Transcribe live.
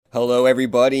Hello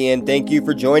everybody, and thank you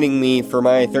for joining me for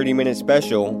my 30-minute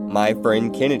special, My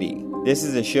Friend Kennedy. This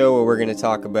is a show where we're going to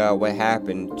talk about what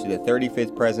happened to the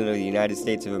 35th President of the United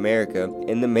States of America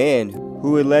and the man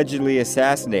who allegedly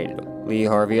assassinated him, Lee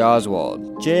Harvey Oswald.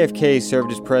 JFK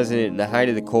served as president in the height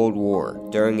of the Cold War.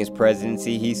 During his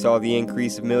presidency, he saw the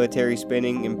increase of military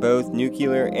spending in both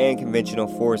nuclear and conventional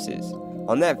forces.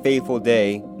 On that fateful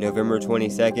day, November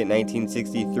 22,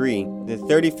 1963, the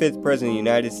 35th President of the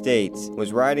United States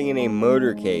was riding in a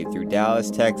motorcade through Dallas,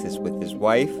 Texas with his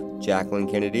wife, Jacqueline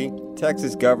Kennedy,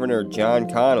 Texas Governor John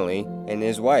Connally, and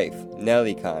his wife,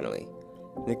 Nellie Connally.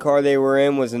 The car they were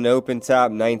in was an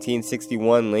open-top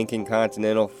 1961 Lincoln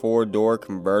Continental 4-door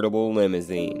convertible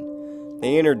limousine.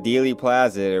 They entered Dealey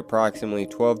Plaza at approximately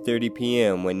 12:30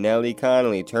 p.m. when Nellie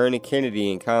Connally turned to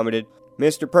Kennedy and commented,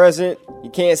 "Mr. President,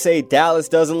 you can't say Dallas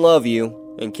doesn't love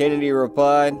you." And Kennedy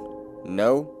replied,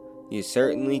 "No, you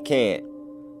certainly can't."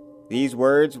 These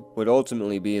words would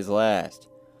ultimately be his last.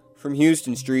 From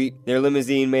Houston Street, their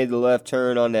limousine made the left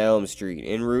turn onto Elm Street,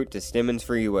 en route to Stemmons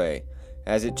Freeway.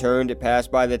 As it turned, it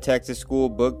passed by the Texas School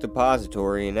Book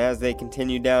Depository, and as they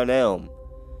continued down Elm,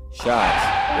 shots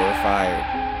were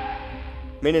fired.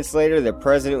 Minutes later, the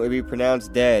president would be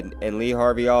pronounced dead, and Lee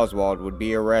Harvey Oswald would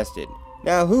be arrested.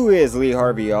 Now, who is Lee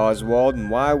Harvey Oswald, and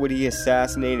why would he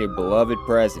assassinate a beloved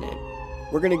president?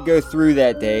 We're going to go through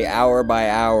that day hour by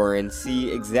hour and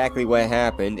see exactly what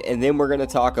happened, and then we're going to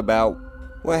talk about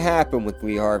what happened with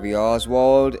Lee Harvey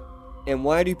Oswald, and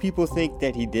why do people think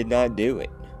that he did not do it?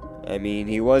 I mean,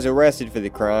 he was arrested for the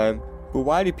crime, but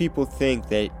why do people think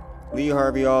that Lee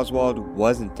Harvey Oswald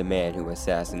wasn't the man who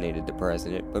assassinated the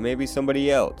president, but maybe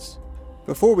somebody else?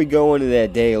 Before we go into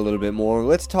that day a little bit more,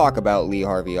 let's talk about Lee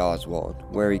Harvey Oswald,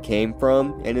 where he came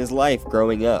from, and his life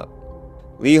growing up.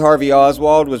 Lee Harvey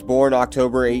Oswald was born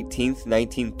October 18,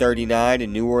 1939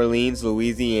 in New Orleans,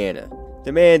 Louisiana.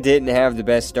 The man didn't have the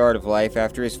best start of life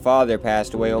after his father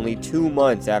passed away only 2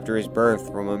 months after his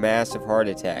birth from a massive heart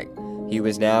attack. He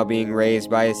was now being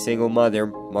raised by his single mother,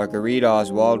 Marguerite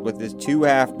Oswald, with his 2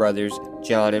 half-brothers,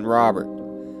 John and Robert.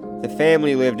 The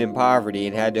family lived in poverty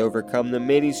and had to overcome the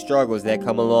many struggles that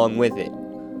come along with it.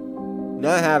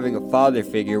 Not having a father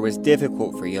figure was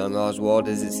difficult for young Oswald,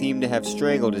 as it seemed to have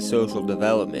strangled his social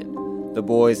development. The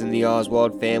boys in the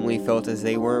Oswald family felt as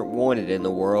they weren't wanted in the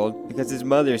world because his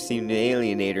mother seemed to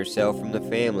alienate herself from the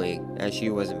family, as she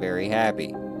wasn't very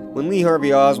happy. When Lee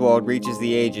Harvey Oswald reaches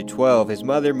the age of 12, his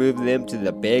mother moved them to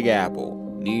the Big Apple,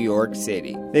 New York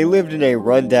City. They lived in a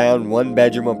rundown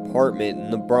 1-bedroom apartment in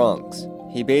the Bronx.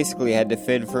 He basically had to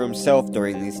fend for himself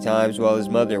during these times while his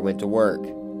mother went to work.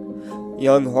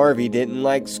 Young Harvey didn't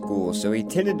like school, so he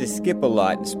tended to skip a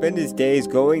lot and spend his days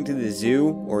going to the zoo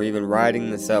or even riding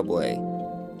the subway.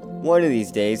 One of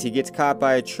these days, he gets caught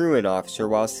by a truant officer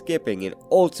while skipping and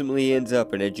ultimately ends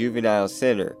up in a juvenile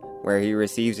center, where he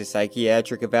receives a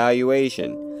psychiatric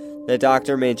evaluation. The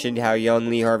doctor mentioned how young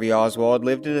Lee Harvey Oswald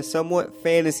lived in a somewhat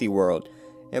fantasy world,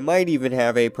 and might even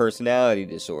have a personality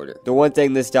disorder. The one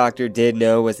thing this doctor did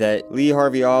know was that Lee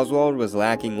Harvey Oswald was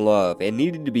lacking love and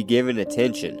needed to be given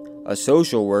attention. A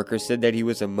social worker said that he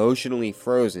was emotionally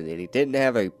frozen and he didn't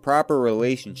have a proper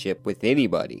relationship with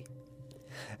anybody.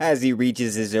 As he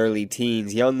reaches his early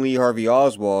teens, young Lee Harvey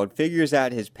Oswald figures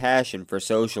out his passion for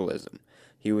socialism.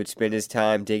 He would spend his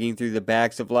time digging through the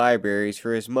backs of libraries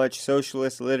for as much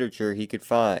socialist literature he could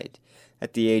find.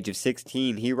 At the age of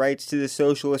 16, he writes to the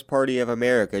Socialist Party of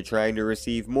America trying to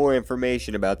receive more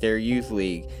information about their youth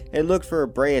league and looked for a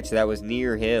branch that was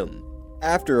near him.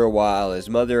 After a while, his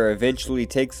mother eventually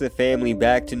takes the family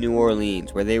back to New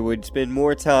Orleans, where they would spend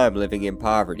more time living in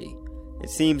poverty. It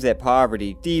seems that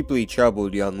poverty deeply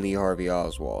troubled young Lee Harvey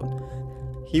Oswald.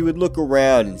 He would look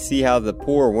around and see how the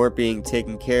poor weren't being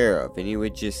taken care of, and he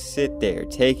would just sit there,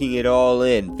 taking it all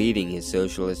in, feeding his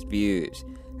socialist views.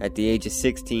 At the age of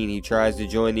 16, he tries to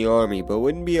join the army, but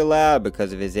wouldn't be allowed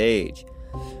because of his age.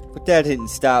 But that didn't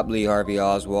stop Lee Harvey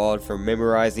Oswald from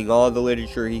memorizing all the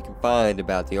literature he could find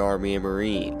about the Army and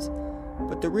Marines.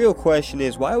 But the real question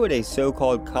is, why would a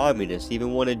so-called communist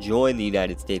even want to join the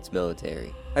United States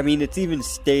military? I mean, it's even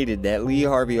stated that Lee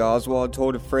Harvey Oswald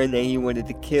told a friend that he wanted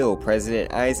to kill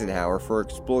President Eisenhower for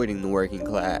exploiting the working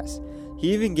class.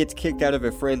 He even gets kicked out of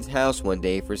a friend's house one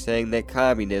day for saying that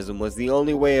communism was the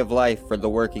only way of life for the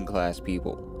working class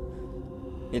people.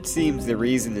 It seems the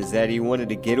reason is that he wanted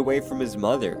to get away from his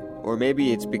mother, or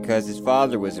maybe it's because his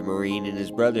father was a Marine and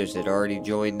his brothers had already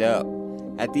joined up.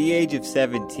 At the age of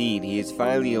 17, he is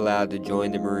finally allowed to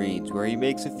join the Marines, where he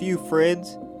makes a few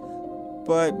friends,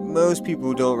 but most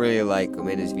people don't really like him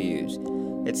and his views.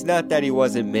 It's not that he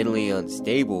wasn't mentally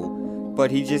unstable,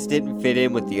 but he just didn't fit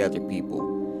in with the other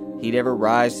people. He never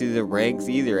rise through the ranks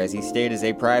either, as he stayed as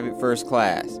a private first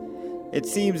class. It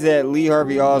seems that Lee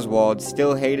Harvey Oswald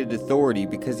still hated authority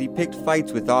because he picked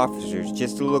fights with officers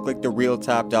just to look like the real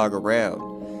top dog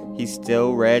around. He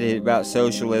still read about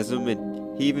socialism,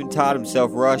 and he even taught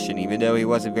himself Russian, even though he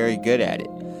wasn't very good at it.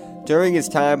 During his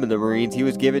time in the Marines, he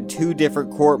was given 2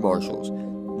 different court-martials.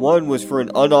 One was for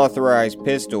an unauthorized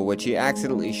pistol, which he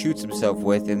accidentally shoots himself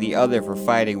with, and the other for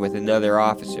fighting with another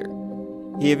officer.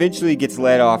 He eventually gets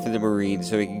let off of the Marines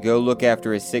so he can go look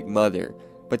after his sick mother,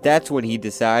 but that's when he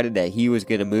decided that he was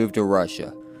going to move to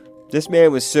Russia. This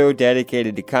man was so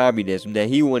dedicated to communism that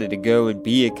he wanted to go and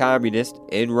be a communist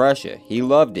in Russia. He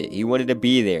loved it. He wanted to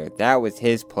be there. That was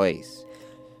his place.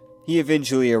 He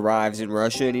eventually arrives in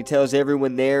Russia, and he tells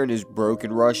everyone there in his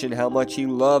broken Russian how much he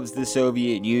loves the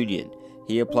Soviet Union.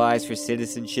 He applies for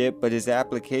citizenship, but his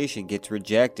application gets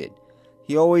rejected.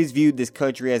 He always viewed this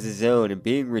country as his own, and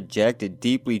being rejected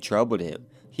deeply troubled him.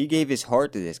 He gave his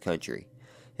heart to this country.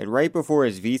 And right before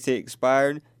his visa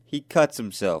expired, he cuts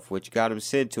himself, which got him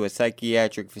sent to a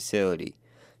psychiatric facility.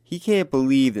 He can't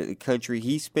believe that the country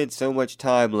he spent so much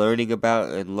time learning about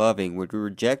and loving would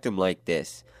reject him like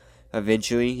this.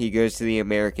 Eventually, he goes to the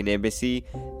American embassy,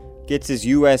 gets his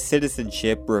U.S.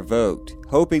 citizenship revoked,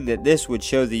 hoping that this would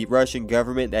show the Russian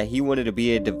government that he wanted to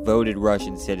be a devoted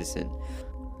Russian citizen.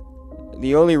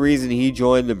 The only reason he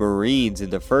joined the Marines in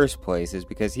the first place is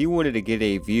because he wanted to get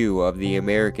a view of the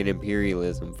American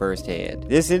imperialism firsthand.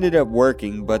 This ended up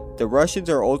working, but the Russians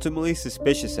are ultimately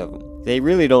suspicious of him. They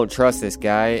really don't trust this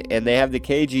guy, and they have the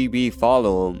KGB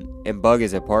follow him and bug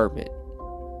his apartment.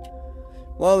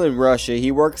 While in Russia, he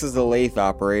works as a lathe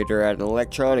operator at an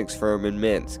electronics firm in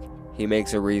Minsk. He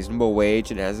makes a reasonable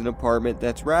wage and has an apartment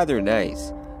that's rather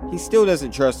nice. He still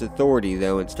doesn't trust authority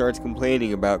though, and starts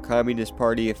complaining about Communist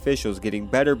Party officials getting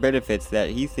better benefits that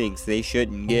he thinks they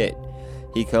shouldn't get.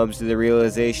 He comes to the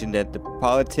realization that the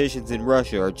politicians in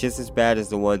Russia are just as bad as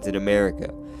the ones in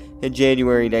America. In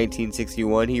January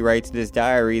 1961, he writes in his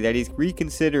diary that he's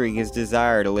reconsidering his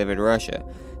desire to live in Russia.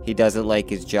 He doesn't like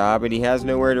his job, and he has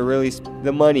nowhere to really spend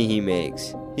the money he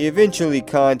makes. He eventually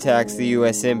contacts the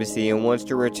U.S. Embassy and wants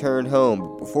to return home,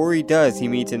 but before he does, he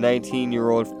meets a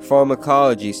 19-year-old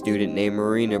pharmacology student named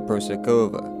Marina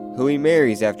Prosakova, who he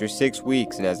marries after 6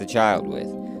 weeks and has a child with.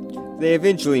 They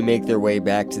eventually make their way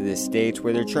back to the States,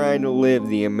 where they're trying to live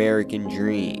the American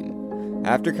dream.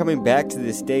 After coming back to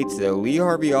the States, though, Lee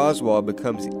Harvey Oswald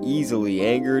becomes easily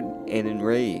angered and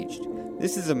enraged.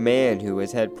 This is a man who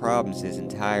has had problems his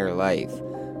entire life.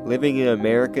 Living in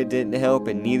America didn't help,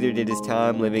 and neither did his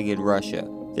time living in Russia.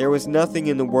 There was nothing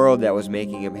in the world that was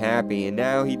making him happy, and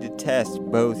now he detests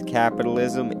both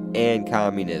capitalism and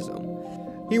communism.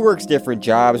 He works different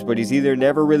jobs, but he's either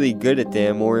never really good at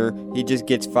them or he just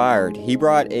gets fired. He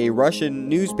brought a Russian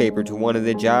newspaper to one of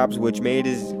the jobs, which made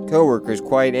his coworkers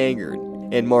quite angered.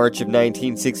 In March of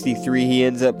 1963, he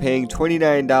ends up paying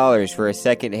 $29 for a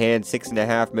second-hand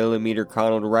 6.5mm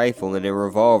Connell rifle and a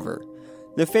revolver.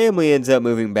 The family ends up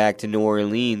moving back to New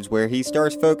Orleans, where he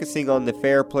starts focusing on the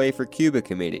Fair Play for Cuba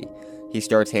Committee. He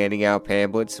starts handing out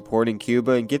pamphlets supporting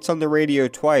Cuba and gets on the radio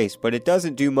twice, but it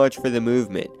doesn't do much for the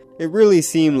movement. It really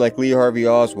seemed like Lee Harvey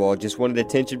Oswald just wanted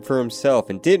attention for himself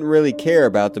and didn't really care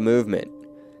about the movement.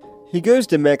 He goes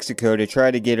to Mexico to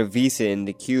try to get a visa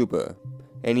into Cuba,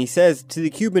 and he says to the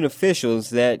Cuban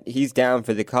officials that he's down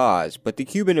for the cause, but the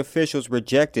Cuban officials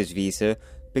reject his visa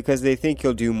because they think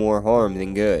he'll do more harm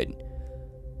than good.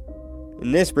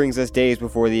 And this brings us days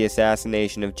before the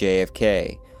assassination of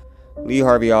JFK. Lee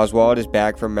Harvey Oswald is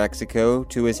back from Mexico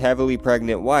to his heavily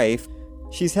pregnant wife.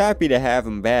 She's happy to have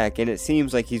him back, and it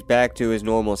seems like he's back to his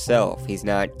normal self. He's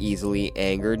not easily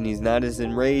angered, and he's not as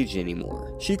enraged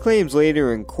anymore. She claims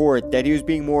later in court that he was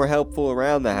being more helpful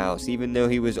around the house, even though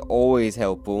he was always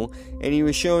helpful, and he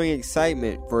was showing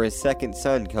excitement for his second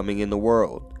son coming in the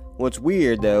world. What's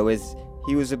weird, though, is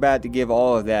he was about to give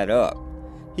all of that up.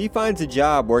 He finds a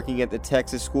job working at the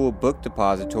Texas School Book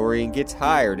Depository and gets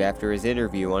hired after his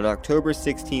interview on October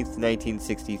 16,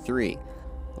 1963.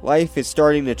 Life is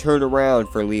starting to turn around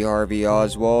for Lee Harvey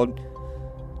Oswald,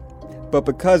 but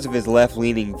because of his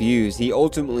left-leaning views, he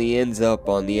ultimately ends up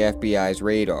on the FBI's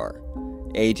radar.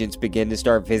 Agents begin to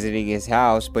start visiting his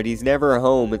house, but he's never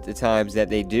home at the times that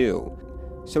they do.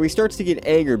 So he starts to get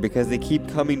angered because they keep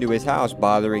coming to his house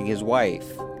bothering his wife.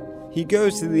 He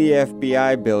goes to the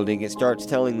FBI building and starts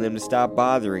telling them to stop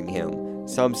bothering him.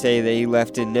 Some say that he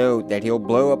left a note that he'll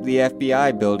blow up the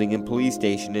FBI building and police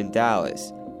station in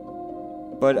Dallas.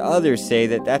 But others say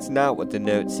that that's not what the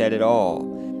note said at all.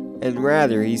 And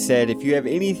rather, he said, "If you have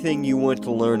anything you want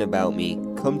to learn about me,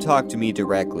 come talk to me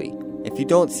directly. If you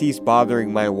don't cease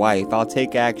bothering my wife, I'll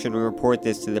take action and report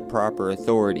this to the proper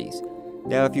authorities.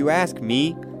 Now, if you ask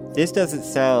me, this doesn't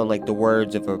sound like the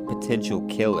words of a potential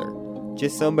killer.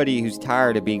 Just somebody who's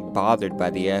tired of being bothered by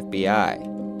the FBI.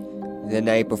 The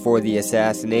night before the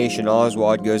assassination,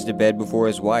 Oswald goes to bed before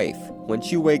his wife. When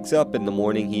she wakes up in the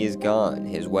morning, he is gone.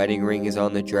 His wedding ring is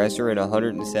on the dresser and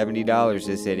 $170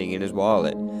 is sitting in his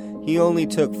wallet. He only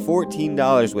took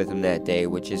 $14 with him that day,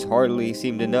 which has hardly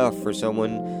seemed enough for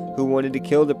someone who wanted to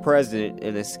kill the president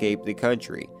and escape the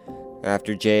country.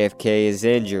 After JFK is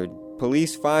injured,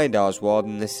 police find Oswald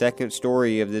in the second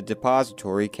story of the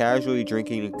depository casually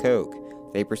drinking a Coke.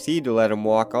 They proceed to let him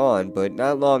walk on, but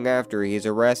not long after he is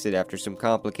arrested after some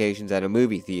complications at a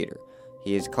movie theater.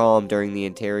 He is calm during the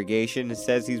interrogation and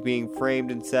says he's being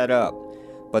framed and set up,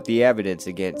 but the evidence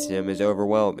against him is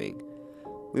overwhelming.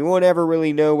 We won't ever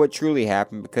really know what truly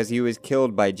happened because he was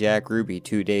killed by Jack Ruby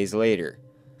 2 days later.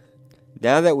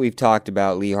 Now that we've talked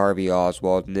about Lee Harvey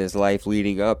Oswald and his life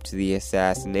leading up to the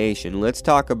assassination, let's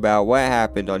talk about what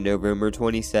happened on November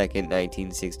 22nd,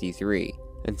 1963.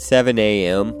 At 7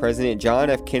 a.m., President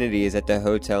John F. Kennedy is at the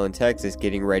hotel in Texas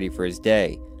getting ready for his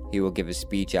day. He will give a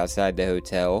speech outside the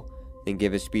hotel, then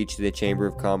give a speech to the Chamber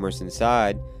of Commerce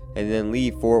inside, and then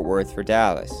leave Fort Worth for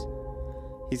Dallas.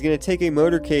 He's going to take a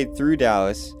motorcade through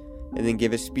Dallas and then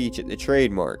give a speech at the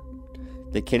Trade Mart.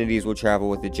 The Kennedys will travel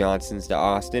with the Johnsons to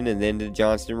Austin and then to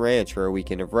Johnston Ranch for a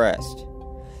weekend of rest.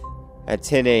 At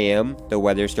 10 a.m., the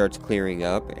weather starts clearing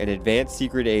up, and advanced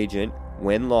secret agent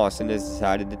Wen Lawson has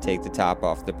decided to take the top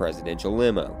off the presidential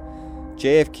limo.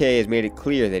 JFK has made it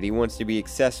clear that he wants to be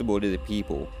accessible to the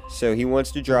people, so he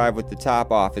wants to drive with the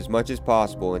top off as much as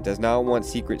possible and does not want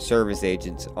Secret Service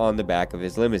agents on the back of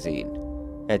his limousine.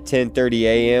 At 10:30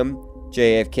 a.m.,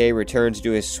 JFK returns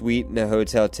to his suite in the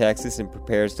Hotel Texas and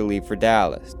prepares to leave for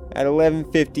Dallas. At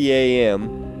 11:50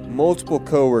 a.m., multiple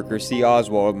co-workers see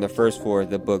Oswald on the first floor of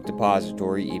the book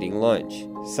depository eating lunch.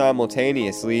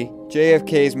 Simultaneously,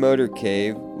 JFK's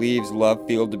motorcade leaves Love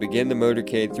Field to begin the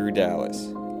motorcade through Dallas.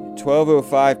 At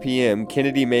 12:05 p.m.,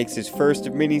 Kennedy makes his first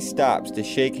of many stops to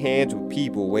shake hands with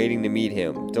people waiting to meet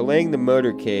him, delaying the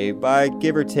motorcade by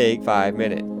give or take 5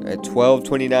 minutes. At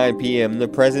 12:29 p.m., the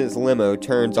president's limo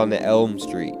turns onto Elm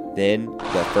Street. Then,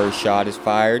 the first shot is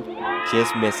fired,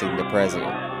 just missing the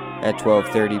president. At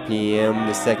 12:30 p.m.,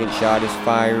 the second shot is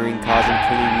firing, causing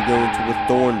Kennedy to go into a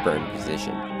thorn burn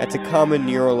position. That's a common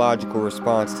neurological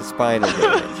response to spinal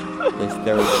damage. The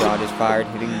third shot is fired,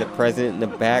 hitting the president in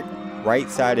the back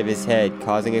right side of his head,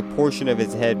 causing a portion of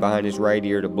his head behind his right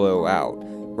ear to blow out.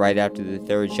 Right after the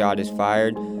third shot is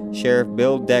fired, Sheriff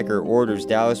Bill Decker orders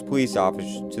Dallas police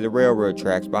officers to the railroad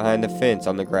tracks behind the fence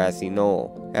on the grassy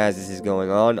knoll. As this is going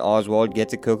on, Oswald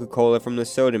gets a Coca-Cola from the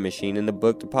soda machine in the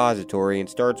book depository and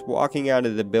starts walking out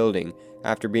of the building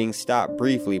after being stopped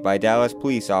briefly by Dallas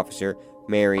police officer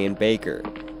Marion Baker.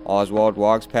 Oswald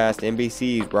walks past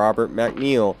NBC's Robert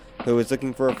McNeil, who is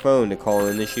looking for a phone to call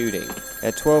in the shooting.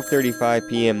 At 12:35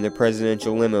 p.m., the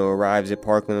presidential limo arrives at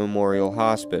Parkland Memorial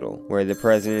Hospital, where the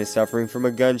president is suffering from a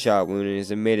gunshot wound and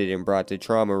is admitted and brought to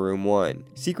Trauma Room 1.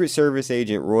 Secret Service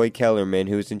agent Roy Kellerman,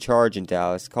 who is in charge in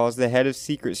Dallas, calls the head of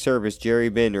Secret Service Jerry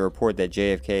Benn to report that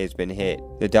JFK has been hit.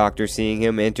 The doctor, seeing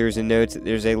him, enters and notes that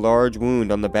there's a large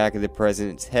wound on the back of the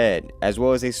president's head, as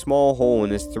well as a small hole in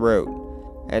his throat.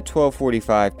 At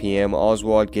 12:45 p.m.,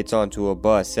 Oswald gets onto a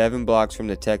bus 7 blocks from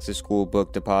the Texas School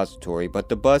Book Depository, but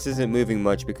the bus isn't moving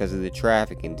much because of the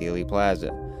traffic in Dealey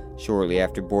Plaza. Shortly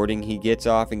after boarding, he gets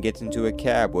off and gets into a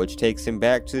cab, which takes him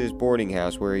back to his boarding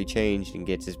house where he changed and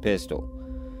gets his pistol.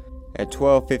 At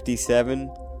 12:57,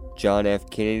 John F.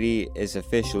 Kennedy is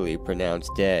officially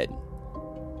pronounced dead.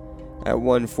 At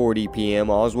 1:40 p.m.,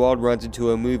 Oswald runs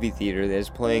into a movie theater that is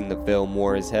playing the film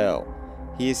War is Hell.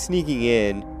 He is sneaking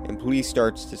in, and police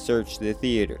starts to search the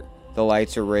theater. The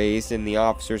lights are raised, and the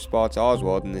officer spots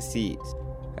Oswald in the seats.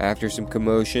 After some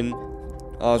commotion,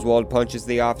 Oswald punches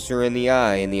the officer in the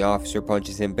eye, and the officer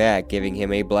punches him back, giving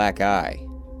him a black eye.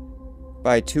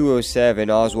 By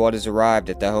 2:07, Oswald has arrived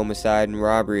at the homicide and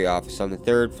robbery office on the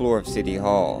 3rd floor of City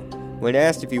Hall. When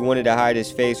asked if he wanted to hide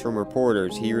his face from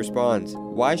reporters, he responds,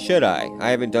 "Why should I? I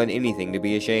haven't done anything to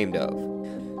be ashamed of."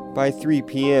 By 3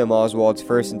 p.m., Oswald's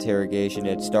first interrogation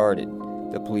had started.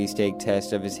 The police take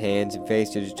tests of his hands and face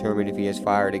to determine if he has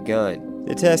fired a gun.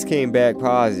 The test came back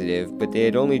positive, but they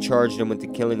had only charged him with the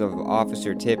killing of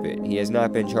Officer Tippit. He has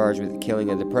not been charged with the killing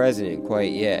of the president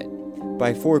quite yet.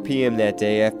 By 4 p.m. that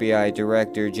day, FBI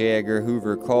Director J. Edgar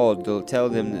Hoover called to tell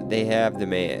them that they have the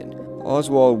man.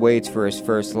 Oswald waits for his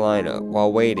first lineup.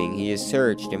 While waiting, he is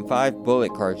searched and 5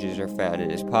 bullet cartridges are found in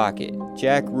his pocket.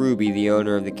 Jack Ruby, the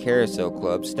owner of the Carousel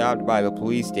Club, stopped by the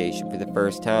police station for the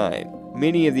first time.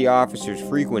 Many of the officers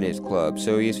frequent his club,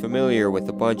 so he is familiar with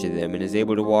a bunch of them and is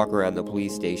able to walk around the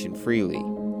police station freely.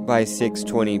 By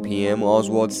 6:20 p.m.,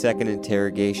 Oswald's second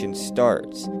interrogation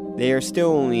starts. They are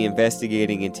still only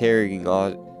investigating and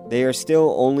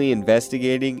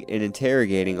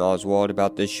interrogating Oswald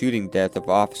about the shooting death of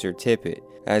Officer Tippit.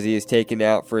 As he is taken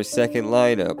out for a second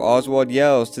lineup, Oswald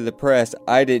yells to the press,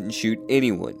 "I didn't shoot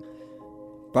anyone."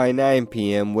 By 9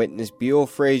 p.m., witness Beale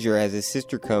Frazier has his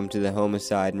sister come to the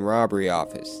homicide and robbery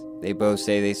office. They both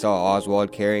say they saw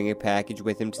Oswald carrying a package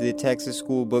with him to the Texas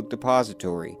School Book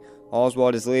Depository.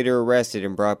 Oswald is later arrested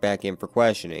and brought back in for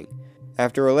questioning.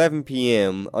 After 11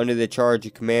 p.m., under the charge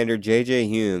of Commander J.J.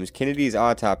 Humes, Kennedy's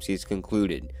autopsy is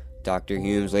concluded. Dr.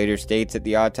 Humes later states that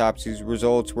the autopsy's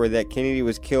results were that Kennedy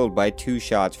was killed by 2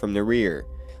 shots from the rear.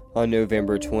 On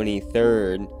November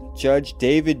 23rd, Judge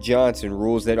David Johnson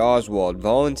rules that Oswald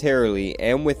voluntarily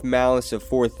and with malice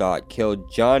aforethought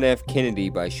killed John F. Kennedy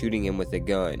by shooting him with a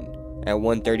gun. At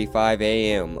 1:35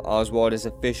 a.m., Oswald is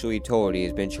officially told he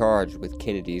has been charged with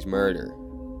Kennedy's murder.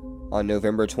 On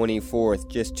November 24th,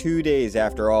 just 2 days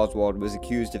after Oswald was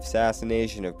accused of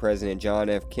assassination of President John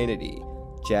F. Kennedy,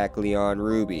 Jack Leon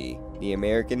Ruby, the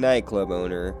American nightclub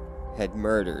owner, had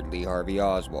murdered Lee Harvey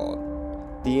Oswald.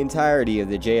 The entirety of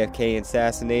the JFK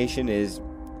assassination is,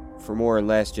 for more or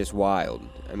less, just wild.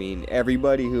 I mean,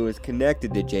 everybody who was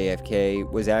connected to JFK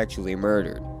was actually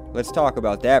murdered. Let's talk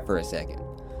about that for a second.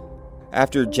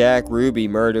 After Jack Ruby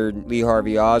murdered Lee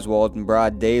Harvey Oswald in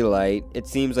broad daylight, it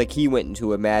seems like he went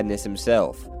into a madness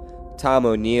himself. Tom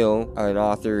O'Neill, an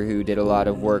author who did a lot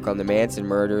of work on the Manson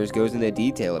murders, goes into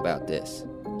detail about this.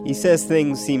 He says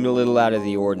things seemed a little out of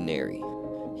the ordinary.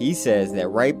 He says that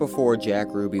right before Jack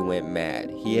Ruby went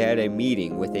mad, he had a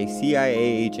meeting with a CIA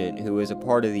agent who was a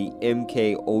part of the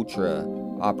MK Ultra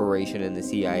operation in the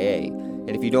CIA.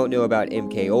 And if you don't know about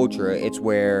MK Ultra, it's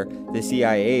where the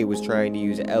CIA was trying to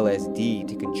use LSD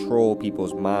to control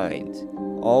people's minds.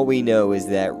 All we know is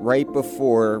that right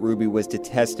before Ruby was to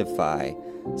testify,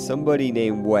 somebody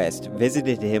named West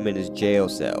visited him in his jail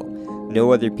cell.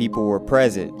 No other people were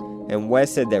present, and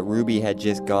West said that Ruby had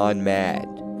just gone mad,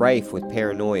 rife with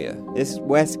paranoia. This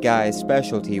West guy's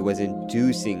specialty was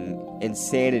inducing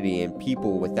insanity in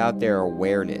people without their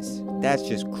awareness. That's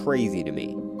just crazy to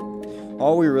me.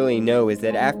 All we really know is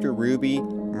that after Ruby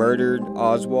murdered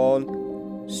Oswald,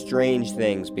 strange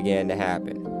things began to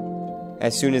happen.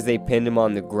 As soon as they pinned him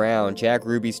on the ground, Jack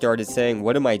Ruby started saying,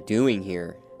 "What am I doing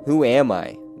here? Who am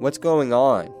I? What's going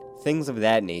on?" Things of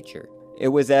that nature. It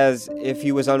was as if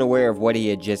he was unaware of what he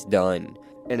had just done.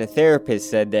 And a therapist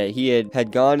said that he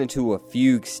had gone into a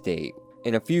fugue state.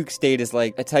 And a fugue state is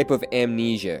like a type of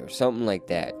amnesia or something like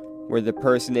that, where the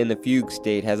person in the fugue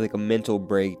state has like a mental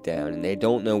breakdown and they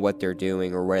don't know what they're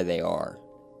doing or where they are.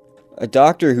 A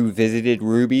doctor who visited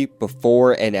Ruby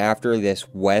before and after this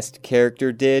West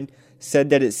character did said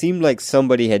that it seemed like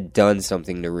somebody had done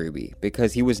something to Ruby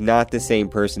because he was not the same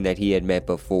person that he had met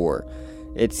before.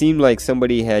 It seemed like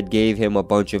somebody had gave him a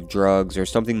bunch of drugs or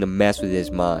something to mess with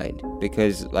his mind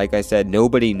because, like I said,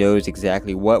 nobody knows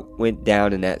exactly what went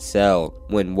down in that cell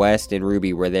when West and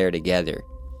Ruby were there together.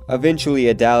 Eventually,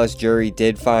 a Dallas jury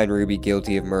did find Ruby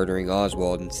guilty of murdering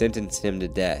Oswald and sentenced him to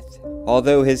death.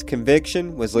 Although his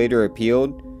conviction was later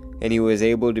appealed and he was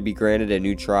able to be granted a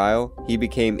new trial, he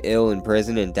became ill in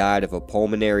prison and died of a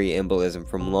pulmonary embolism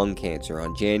from lung cancer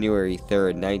on January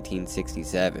 3rd,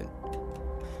 1967.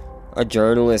 A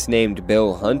journalist named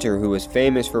Bill Hunter, who was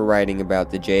famous for writing about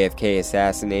the JFK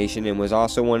assassination and was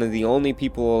also one of the only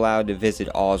people allowed to visit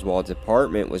Oswald's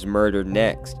apartment, was murdered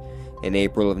next. In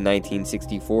April of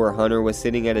 1964, Hunter was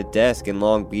sitting at a desk in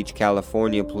Long Beach,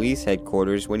 California police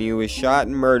headquarters when he was shot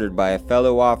and murdered by a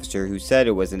fellow officer who said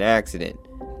it was an accident.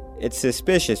 It's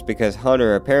suspicious because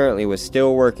Hunter apparently was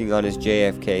still working on his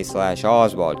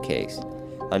JFK/Oswald case.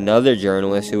 Another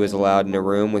journalist who was allowed in a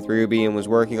room with Ruby and was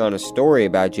working on a story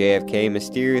about JFK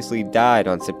mysteriously died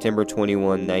on September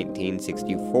 21,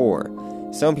 1964.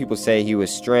 Some people say he was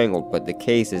strangled, but the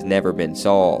case has never been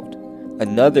solved.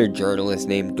 Another journalist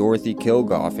named Dorothy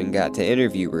Kilgoffin got to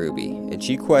interview Ruby, and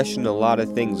she questioned a lot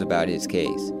of things about his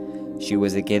case. She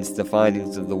was against the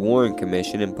findings of the Warren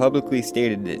Commission and publicly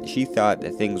stated that she thought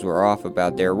that things were off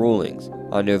about their rulings.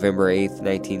 On November 8,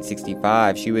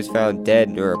 1965, she was found dead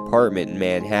in her apartment in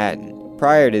Manhattan.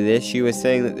 Prior to this, she was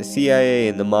saying that the CIA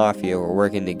and the Mafia were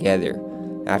working together.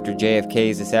 After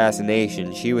JFK's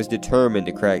assassination, she was determined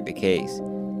to crack the case,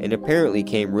 and apparently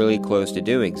came really close to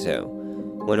doing so.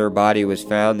 When her body was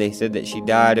found, they said that she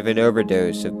died of an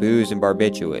overdose of booze and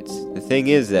barbiturates. The thing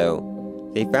is, though,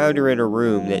 they found her in a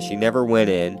room that she never went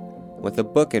in, with a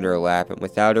book in her lap and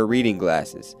without her reading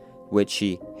glasses, which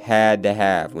she had to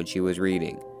have when she was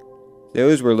reading.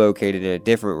 Those were located in a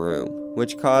different room,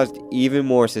 which caused even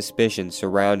more suspicion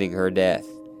surrounding her death.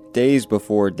 Days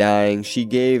before dying, she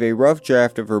gave a rough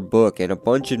draft of her book and a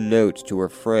bunch of notes to her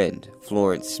friend,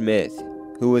 Florence Smith,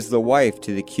 who was the wife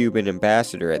to the Cuban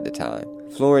ambassador at the time.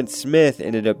 Florence Smith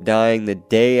ended up dying the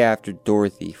day after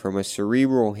Dorothy from a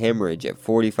cerebral hemorrhage at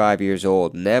 45 years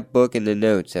old, and that book and the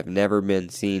notes have never been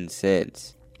seen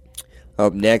since.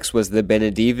 Up next was the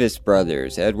Benavides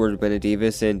brothers, Edward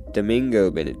Benavides and Domingo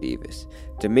Benavides.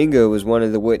 Domingo was one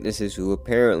of the witnesses who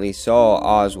apparently saw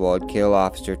Oswald kill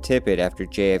Officer Tippit after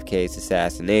JFK's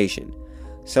assassination.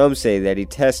 Some say that he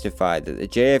testified that the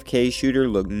JFK shooter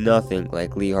looked nothing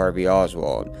like Lee Harvey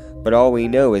Oswald, but all we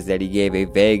know is that he gave a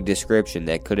vague description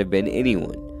that could have been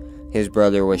anyone. His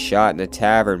brother was shot in a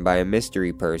tavern by a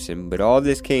mystery person, but all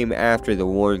this came after the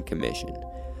Warren Commission.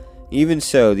 Even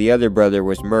so, the other brother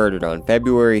was murdered on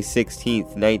February 16,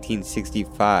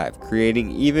 1965,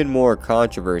 creating even more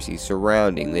controversy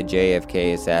surrounding the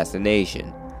JFK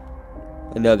assassination.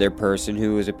 Another person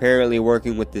who was apparently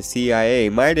working with the CIA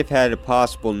might have had a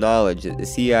possible knowledge that the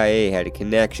CIA had a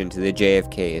connection to the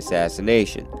JFK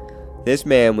assassination. This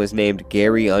man was named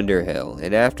Gary Underhill,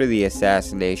 and after the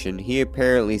assassination, he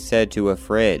apparently said to a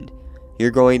friend,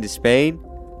 "You're going to Spain?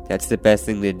 That's the best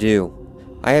thing to do.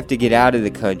 I have to get out of the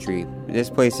country.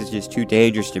 This place is just too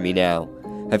dangerous to me now.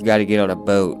 I've got to get on a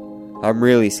boat. I'm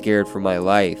really scared for my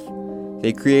life."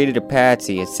 They created a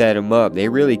patsy and set him up. They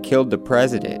really killed the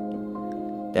president.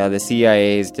 Now, the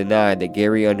CIA has denied that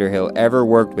Gary Underhill ever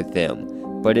worked with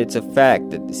them, but it's a fact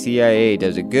that the CIA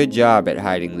does a good job at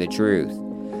hiding the truth.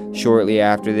 Shortly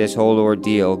after this whole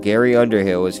ordeal, Gary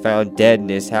Underhill was found dead in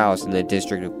his house in the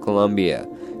District of Columbia.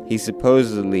 He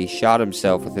supposedly shot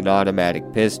himself with an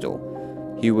automatic pistol.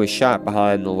 He was shot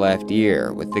behind the left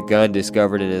ear, with the gun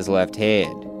discovered in his left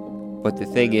hand. But the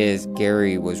thing is,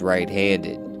 Gary was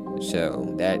right-handed,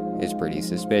 so that is pretty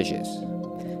suspicious.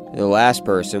 The last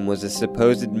person was a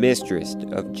supposed mistress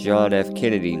of John F.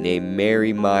 Kennedy named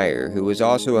Mary Meyer, who was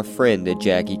also a friend of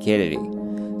Jackie Kennedy.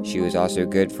 She was also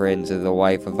good friends of the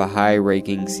wife of a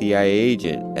high-ranking CIA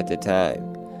agent at the time.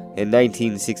 In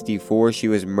 1964, she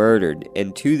was murdered,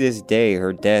 and to this day,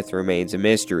 her death remains a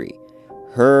mystery.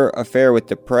 Her affair with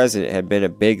the president had been a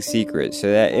big secret,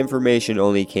 so that information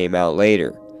only came out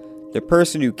later. The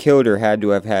person who killed her had to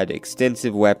have had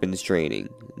extensive weapons training,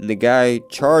 and the guy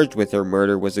charged with her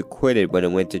murder was acquitted when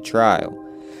it went to trial.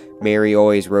 Mary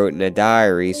always wrote in a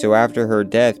diary, so after her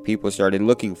death, people started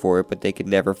looking for it, but they could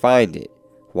never find it.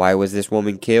 Why was this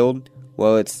woman killed?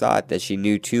 Well, it's thought that she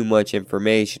knew too much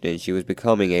information and she was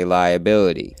becoming a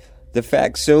liability. The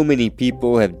fact so many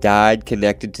people have died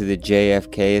connected to the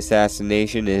JFK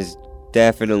assassination is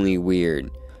definitely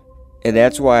weird. And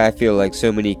that's why I feel like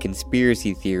so many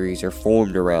conspiracy theories are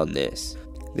formed around this.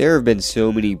 There have been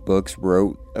so many books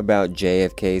wrote about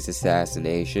JFK's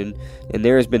assassination, and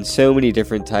there has been so many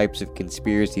different types of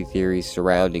conspiracy theories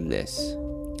surrounding this.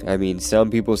 I mean, some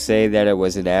people say that it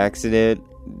was an accident.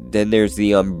 Then there's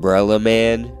the Umbrella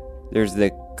Man. There's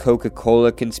the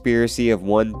Coca-Cola conspiracy of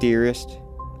one theorist.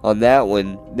 On that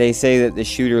one, they say that the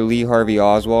shooter Lee Harvey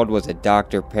Oswald was a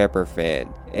Dr. Pepper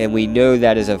fan. And we know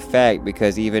that is a fact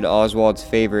because even Oswald's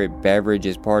favorite beverage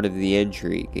is part of the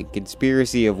intrigue. In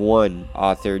Conspiracy of One,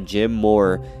 author Jim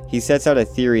Moore, he sets out a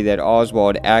theory that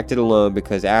Oswald acted alone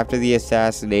because after the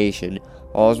assassination,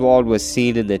 Oswald was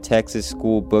seen in the Texas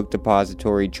School Book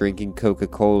Depository drinking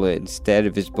Coca-Cola instead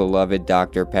of his beloved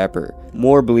Dr. Pepper.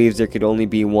 Moore believes there could only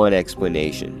be one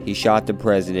explanation. He shot the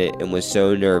president and was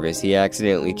so nervous he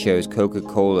accidentally chose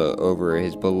Coca-Cola over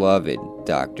his beloved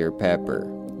Dr. Pepper.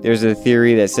 There's a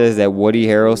theory that says that Woody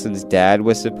Harrelson's dad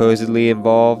was supposedly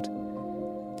involved.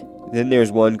 Then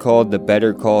there's one called the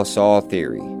Better Call Saul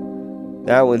theory.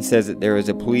 That one says that there was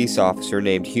a police officer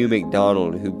named Hugh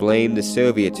McDonald who blamed the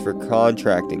Soviets for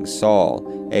contracting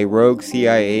Saul, a rogue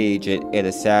CIA agent and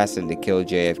assassin, to kill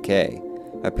JFK.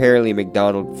 Apparently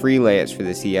McDonald freelanced for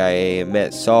the CIA and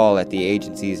met Saul at the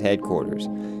agency's headquarters.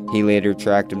 He later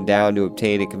tracked him down to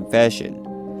obtain a confession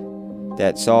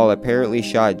that Saul apparently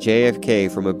shot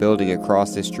JFK from a building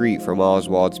across the street from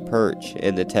Oswald's perch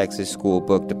in the Texas School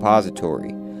Book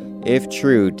Depository. If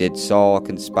true, did Saul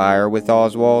conspire with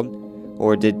Oswald?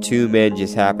 Or did two men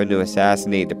just happen to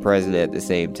assassinate the president at the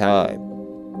same time?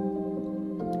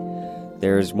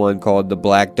 There's one called the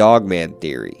Black Dog Man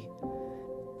theory.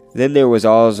 Then there was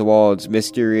Oswald's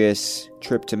mysterious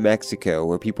trip to Mexico,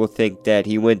 where people think that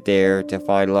he went there to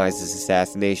finalize his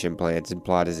assassination plans and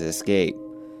plot his escape.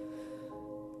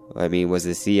 I mean, was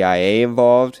the CIA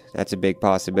involved? That's a big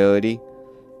possibility.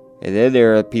 And then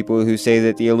there are people who say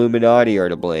that the Illuminati are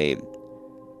to blame.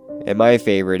 And my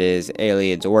favorite is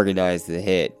aliens organized the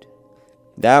hit.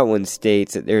 That one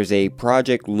states that there's a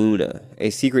Project Luna, a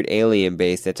secret alien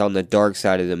base that's on the dark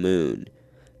side of the moon.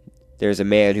 There's a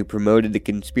man who promoted the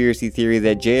conspiracy theory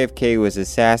that JFK was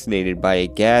assassinated by a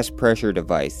gas pressure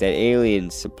device that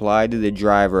aliens supplied to the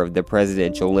driver of the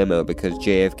presidential limo because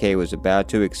JFK was about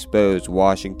to expose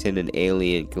Washington and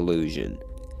alien collusion.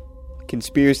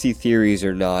 Conspiracy theories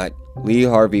or not, Lee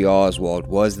Harvey Oswald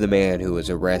was the man who was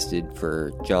arrested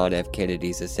for John F.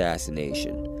 Kennedy's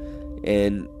assassination.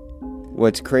 And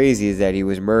what's crazy is that he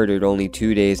was murdered only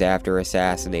 2 days after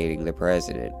assassinating the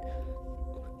president.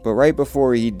 But right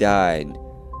before he died,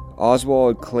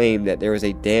 Oswald claimed that there was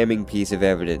a damning piece of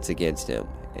evidence against him,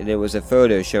 and it was a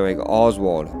photo showing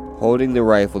Oswald holding the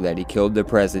rifle that he killed the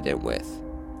president with.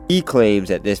 He claims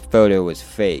that this photo was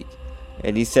fake,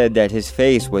 and he said that his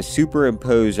face was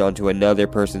superimposed onto another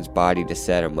person's body to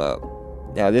set him up.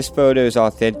 Now, this photo's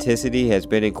authenticity has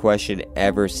been in question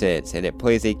ever since, and it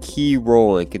plays a key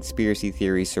role in conspiracy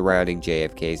theories surrounding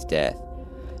JFK's death.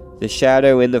 The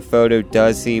shadow in the photo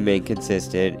does seem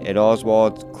inconsistent, and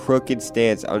Oswald's crooked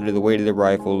stance under the weight of the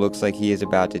rifle looks like he is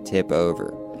about to tip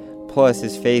over. Plus,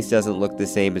 his face doesn't look the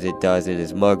same as it does in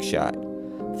his mugshot.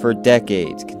 For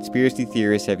decades, conspiracy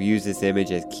theorists have used this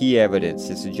image as key evidence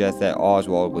to suggest that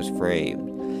Oswald was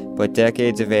framed. But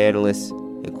decades of analysts,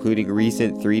 including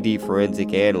recent 3D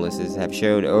forensic analysis, have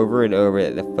shown over and over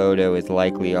that the photo is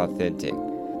likely authentic.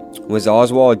 Was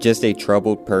Oswald just a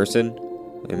troubled person?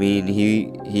 I mean,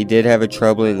 he did have a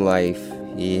troubling life.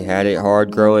 He had it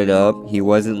hard growing up. He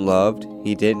wasn't loved.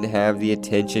 He didn't have the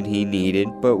attention he needed.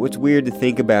 But what's weird to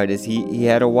think about is he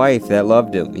had a wife that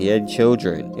loved him. He had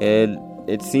children. And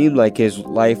it seemed like his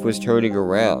life was turning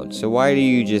around. So why do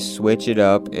you just switch it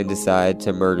up and decide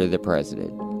to murder the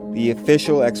president? The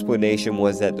official explanation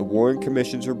was that the Warren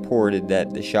Commission's reported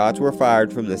that the shots were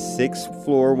fired from the 6th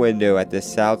floor window at the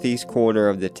southeast corner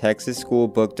of the Texas School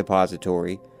Book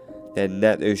Depository, and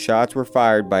that those shots were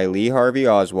fired by Lee Harvey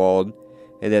Oswald,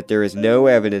 and that there is no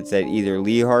evidence that either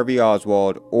Lee Harvey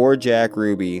Oswald or Jack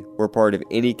Ruby were part of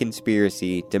any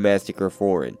conspiracy, domestic or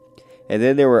foreign. And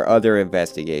then there were other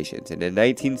investigations, and in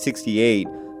 1968,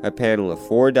 a panel of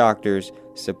 4 doctors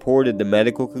supported the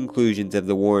medical conclusions of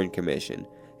the Warren Commission.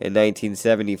 In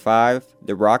 1975,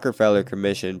 the Rockefeller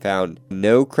Commission found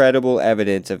no credible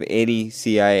evidence of any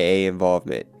CIA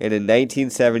involvement. And in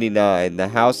 1979, the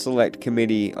House Select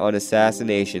Committee on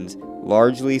Assassinations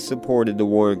largely supported the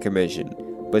Warren Commission,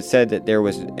 but said that there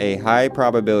was a high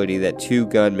probability that 2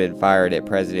 gunmen fired at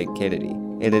President Kennedy.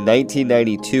 And in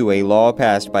 1992, a law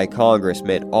passed by Congress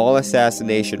meant all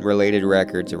assassination-related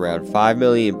records, around 5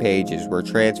 million pages, were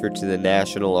transferred to the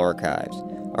National Archives.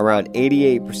 Around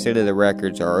 88% of the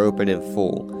records are open in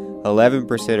full,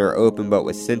 11% are open but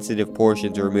with sensitive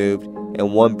portions removed, and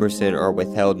 1% are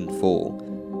withheld in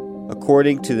full.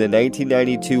 According to the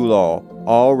 1992 law,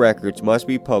 all records must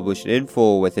be published in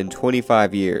full within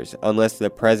 25 years, unless the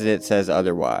president says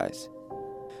otherwise.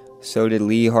 So did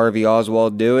Lee Harvey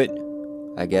Oswald do it?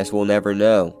 I guess we'll never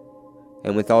know.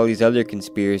 And with all these other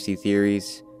conspiracy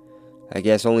theories, I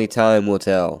guess only time will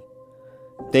tell.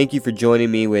 Thank you for joining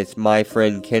me with my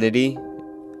friend Kennedy,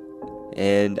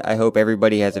 and I hope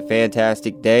everybody has a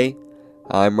fantastic day.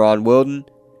 I'm Ron Whilden.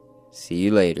 See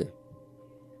you later.